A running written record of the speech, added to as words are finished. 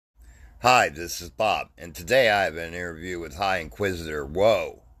Hi, this is Bob, and today I have an interview with High Inquisitor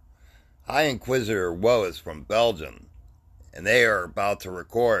Woe. High Inquisitor Woe is from Belgium, and they are about to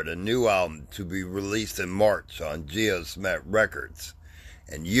record a new album to be released in March on Geosmet Records,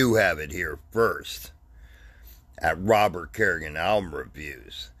 and you have it here first at Robert Kerrigan Album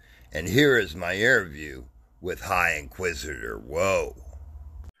Reviews. And here is my interview with High Inquisitor Woe.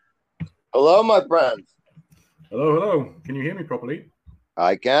 Hello, my friends. Hello, hello. Can you hear me properly?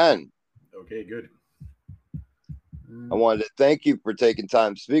 I can. Okay, good. I wanted to thank you for taking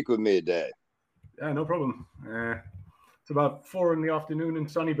time to speak with me today. Yeah, no problem. It's about 4 in the afternoon in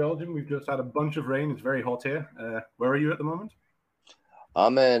sunny Belgium. We've just had a bunch of rain. It's very hot here. Where are you at the moment?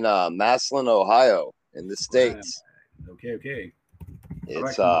 I'm in Massillon, Ohio, in the States. Okay.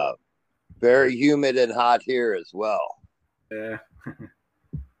 It's very humid and hot here as well. Uh,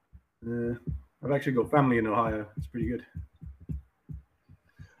 I've actually got family in Ohio. It's pretty good.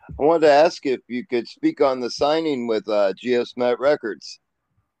 I wanted to ask if you could speak on the signing with Geosmet Records.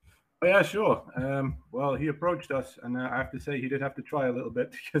 Oh, yeah, sure. Well, he approached us, and I have to say he did have to try a little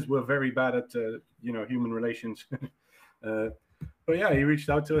bit because we're very bad at human relations. But yeah, he reached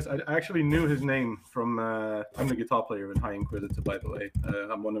out to us. I actually knew his name from. I'm the guitar player in High Inquisitor, by the way.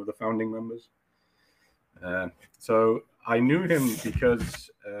 I'm one of the founding members. So I knew him because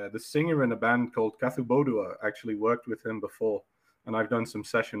the singer in a band called Kathubodua actually worked with him before, and I've done some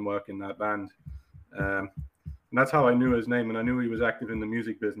session work in that band. And that's how I knew his name, and I knew he was active in the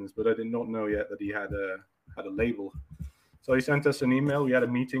music business, but I did not know yet that he had a label. So he sent us an email. We had a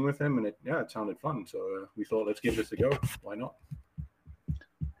meeting with him, and it sounded fun. So we thought, let's give this a go. Why not?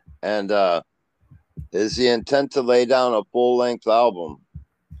 And is the intent to lay down a full-length album?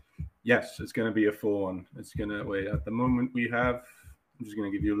 Yes, it's going to be a full one. It's going to wait. At the moment, we have. I'm just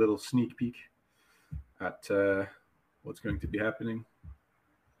going to give you a little sneak peek at what's going to be happening.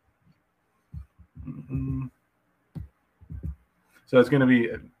 Mm-hmm. So it's going to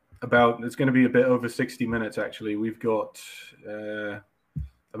be a bit over 60 minutes, actually. We've got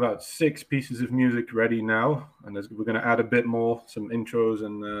about 6 pieces of music ready now, and we're going to add a bit more, some intros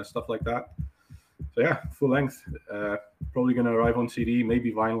and stuff like that. So yeah, full length. Probably going to arrive on CD,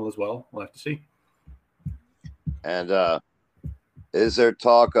 maybe vinyl as well. We'll have to see. And is there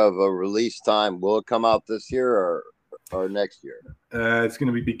talk of a release time? Will it come out this year or next year? It's going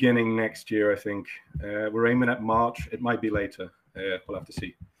to be beginning next year, I think. We're aiming at March. It might be later. We'll have to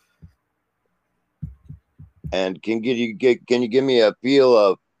see. And can you give me a feel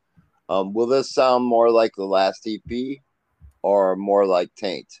of will this sound more like the last EP or more like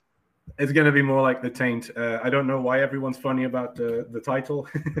Taint? It's going to be more like the Taint. I don't know why everyone's funny about the title.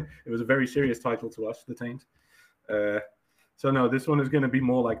 It was a very serious title to us, the Taint. So no, this one is going to be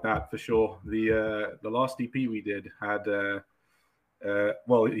more like that for sure. The last EP we did had,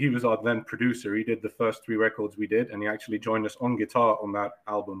 well, he was our then producer. He did the first 3 records we did, and he actually joined us on guitar on that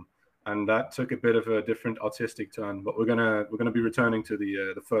album. And that took a bit of a different artistic turn. But we're gonna be returning to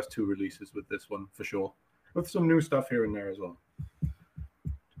the first 2 releases with this one for sure, with some new stuff here and there as well.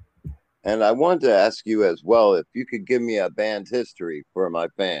 And I wanted to ask you as well if you could give me a band history for my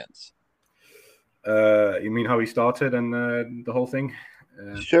fans. You mean how he started and the whole thing?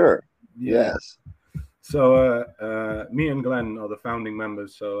 Sure. Yeah. Yes. So me and Glenn are the founding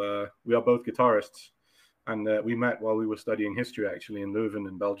members. So we are both guitarists, and we met while we were studying history, actually, in Leuven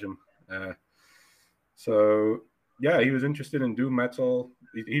in Belgium. So yeah, he was interested in doom metal.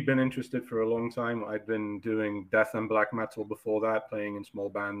 He'd been interested for a long time. I'd been doing death and black metal before that, playing in small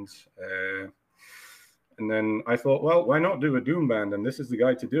bands. And then I thought, well, why not do a doom band? And this is the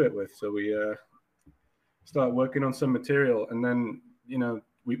guy to do it with. So we started working on some material. And then,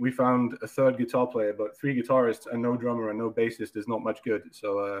 we found a 3rd guitar player, but 3 guitarists and no drummer and no bassist is not much good.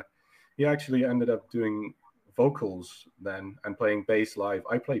 So he actually ended up doing vocals then and playing bass live.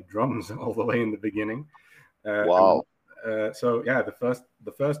 I played drums all the way in the beginning. Wow. So yeah, the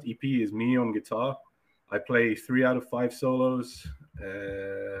first EP is me on guitar. I play 3 out of 5 solos.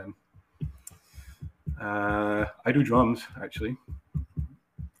 I do drums actually,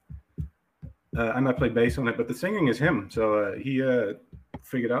 and I play bass on it. But the singing is him. So he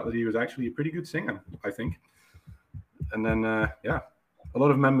figured out that he was actually a pretty good singer, I think. And then yeah, a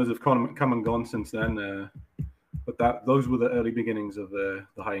lot of members have come and gone since then. But those were the early beginnings of the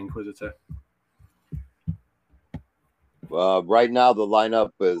High Inquisitor. Right now the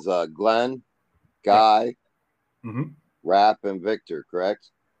lineup is Glenn, Guy, Rap, and Victor, correct?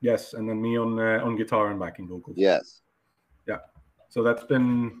 Yes, and then me on guitar and backing vocals. Yes. Yeah. So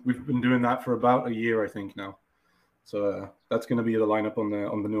we've been doing that for about a year, I think now. So that's going to be the lineup on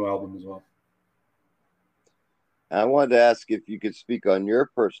the new album as well. I wanted to ask if you could speak on your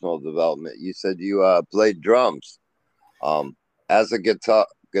personal development. You said you played drums. Um, as a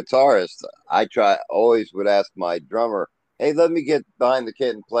guitarist, I try always would ask my drummer, "Hey, let me get behind the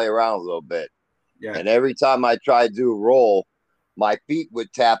kit and play around a little bit." Yeah. And every time I tried to do a roll, my feet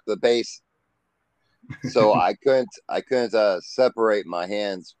would tap the bass, so I couldn't separate my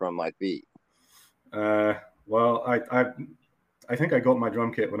hands from my feet. Uh, well, I think I got my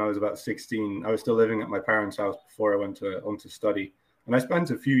drum kit when I was about 16. I was still living at my parents' house before I went to on to study, and I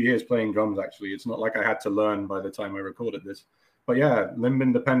spent a few years playing drums. Actually, it's not like I had to learn by the time I recorded this. But yeah, limb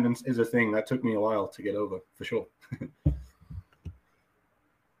independence is a thing that took me a while to get over, for sure.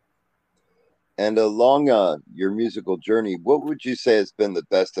 And along your musical journey, what would you say has been the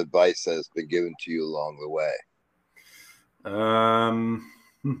best advice that has been given to you along the way?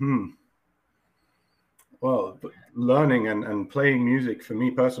 Mhm. Well, learning and playing music for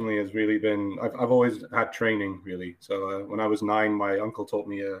me personally has really been, I've always had training really. So when I was 9, my uncle taught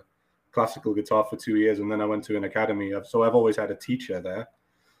me a classical guitar for 2 years, and then I went to an academy. So I've always had a teacher there.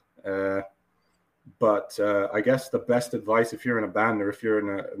 Uh, but I guess the best advice if you're in a band or if you're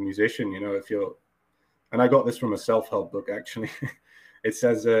a musician, if you're, and I got this from a self-help book actually. It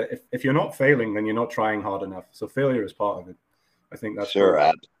says, if you're not failing, then you're not trying hard enough. So failure is part of it. I think that's Sure,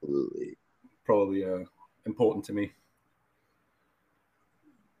 absolutely. probably important to me.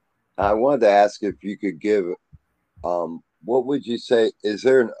 I wanted to ask if you could give what would you say? Is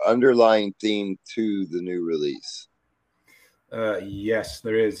there an underlying theme to the new release? Yes,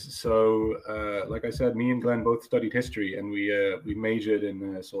 there is. So, like I said, me and Glenn both studied history, and we majored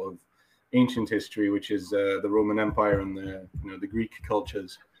in sort of ancient history, which is the Roman Empire and the Greek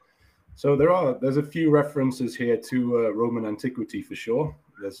cultures. So there's a few references here to Roman antiquity for sure.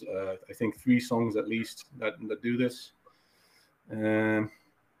 There's I think 3 songs at least that do this, and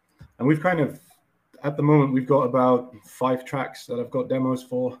we've kind of at the moment we've got about 5 tracks that I've got demos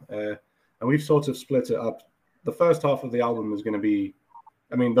for, and we've sort of split it up. The first half of the album is going to be,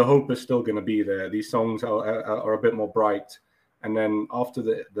 I mean, the hope is still going to be there. These songs are a bit more bright, and then after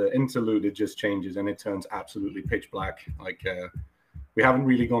the interlude, it just changes and it turns absolutely pitch black. Like we haven't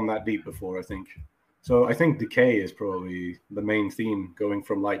really gone that deep before, I think. So I think decay is probably the main theme, going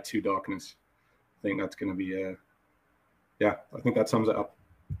from light to darkness. I think that's going to be, yeah, I think that sums it up.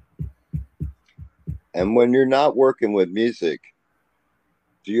 And when you're not working with music,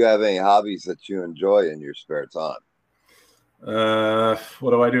 do you have any hobbies that you enjoy in your spare time?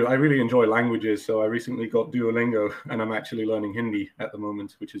 What do I do? I really enjoy languages, so I recently got Duolingo, and I'm actually learning Hindi at the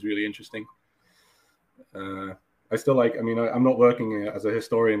moment, which is really interesting. I still like. I mean, I'm not working as a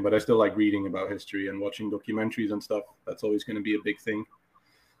historian, but I still like reading about history and watching documentaries and stuff. That's always going to be a big thing.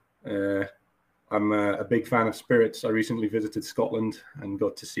 Uh, I'm a big fan of spirits. I recently visited Scotland and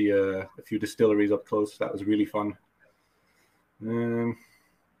got to see a few distilleries up close. That was really fun. Um,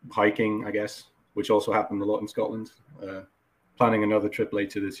 Hiking, I guess, which also happened a lot in Scotland. Planning another trip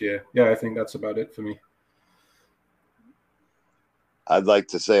later this year. Yeah, I think that's about it for me. I'd like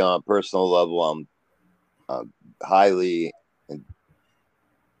to say on a personal level, I'm highly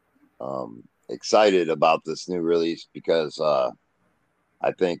excited about this new release because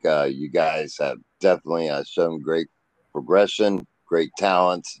I think you guys have definitely shown great progression, great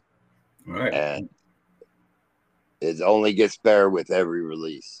talent, All right. and it only gets better with every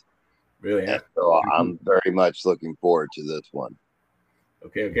release. Really, yeah. And so I'm very much looking forward to this one.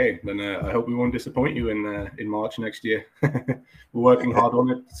 Okay. Then I hope we won't disappoint you in March next year. We're working hard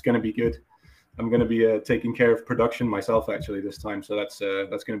on it. It's going to be good. I'm going to be taking care of production myself actually this time, so that's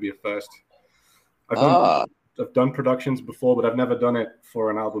going to be a first. I've done productions before, but I've never done it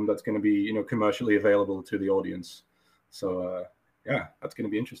for an album that's going to be commercially available to the audience. So yeah, that's going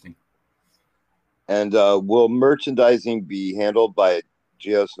to be interesting. And will merchandising be handled by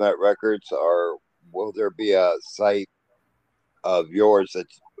Geosmet Records, or will there be a site of yours that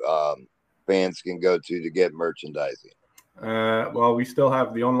fans can go to get merchandising? Well, we still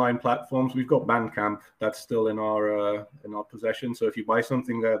have the online platforms. We've got Bandcamp. That's still in our possession. So if you buy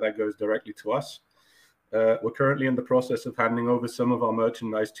something there, that goes directly to us. We're currently in the process of handing over some of our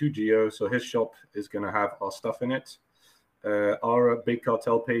merchandise to Geo. So his shop is going to have our stuff in it. Our Big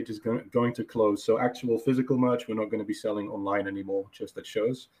Cartel page is going to close. So actual physical merch, we're not going to be selling online anymore, just at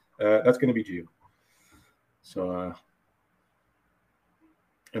shows. That's going to be Geo. So,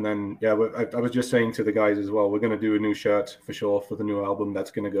 and then, yeah, I was just saying to the guys as well, we're going to do a new shirt for sure for the new album.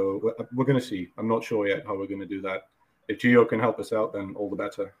 That's going to go, we're going to see. I'm not sure yet how we're going to do that. If Geo can help us out, then all the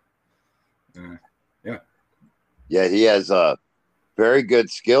better. Yeah. Yeah, he has very good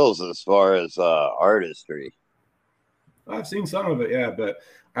skills as far as artistry. I've seen some of it, yeah, but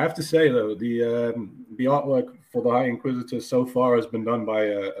I have to say though, the artwork for the High Inquisitor so far has been done by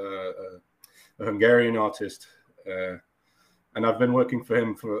a Hungarian artist, and I've been working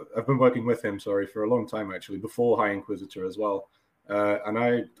with him, sorry, for a long time actually, before High Inquisitor as well, and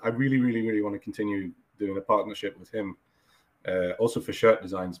I really, really, really want to continue doing a partnership with him, also for shirt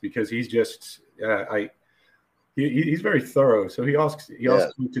designs because he's just, yeah, he's very thorough. So he Yeah. asks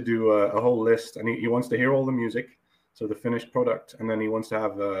me to do a whole list, and he wants to hear all the music, so the finished product, and then he wants to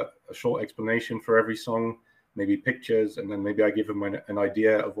have a short explanation for every song, maybe pictures, and then maybe I give him an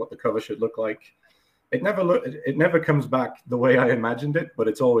idea of what the cover should look like. It never comes back the way I imagined it, but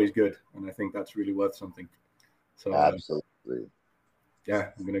it's always good, and I think that's really worth something. So Absolutely.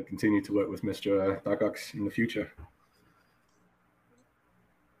 yeah, I'm going to continue to work with Mr. Dagax in the future.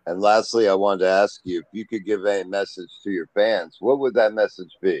 And lastly, I wanted to ask you if you could give a message to your fans, what would that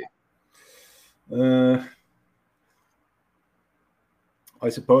message be? I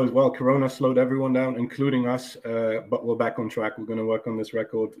suppose, well, Corona slowed everyone down, including us, but we're back on track. We're going to work on this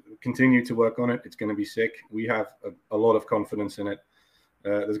record, continue to work on it. It's going to be sick. We have a lot of confidence in it.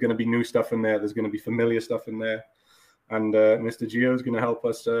 There's going to be new stuff in there. There's going to be familiar stuff in there. And Mr. Gio is going to help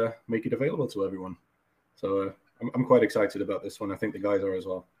us make it available to everyone. So I'm quite excited about this one. I think the guys are as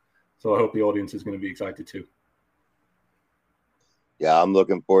well. So I hope the audience is going to be excited too. Yeah, I'm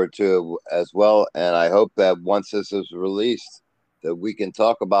looking forward to it as well. And I hope that once this is released, that we can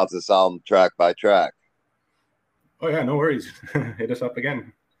talk about this album track by track. Oh, yeah, no worries. Hit us up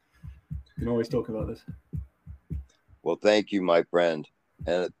again. You can always talk about this. Well, thank you, my friend,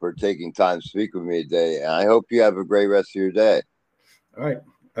 and for taking time to speak with me today. And I hope you have a great rest of your day. All right.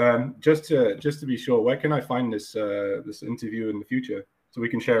 Just to be sure, where can I find this this interview in the future so we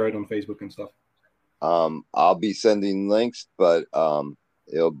can share it on Facebook and stuff? I'll be sending links, but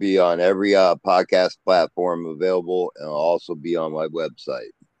it'll be on every podcast platform available, and it'll also be on my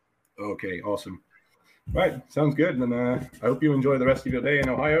website. Okay, awesome. Right, sounds good. And I hope you enjoy the rest of your day in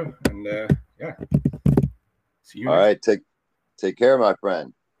Ohio. And yeah, see you. All right, take care, my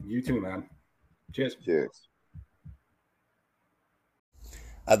friend. You too, man. Cheers. Cheers.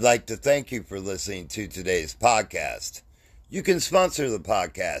 I'd like to thank you for listening to today's podcast. You can sponsor the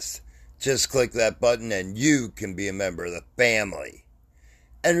podcast. Just click that button and you can be a member of the family.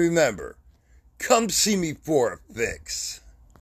 And remember, come see me for a fix.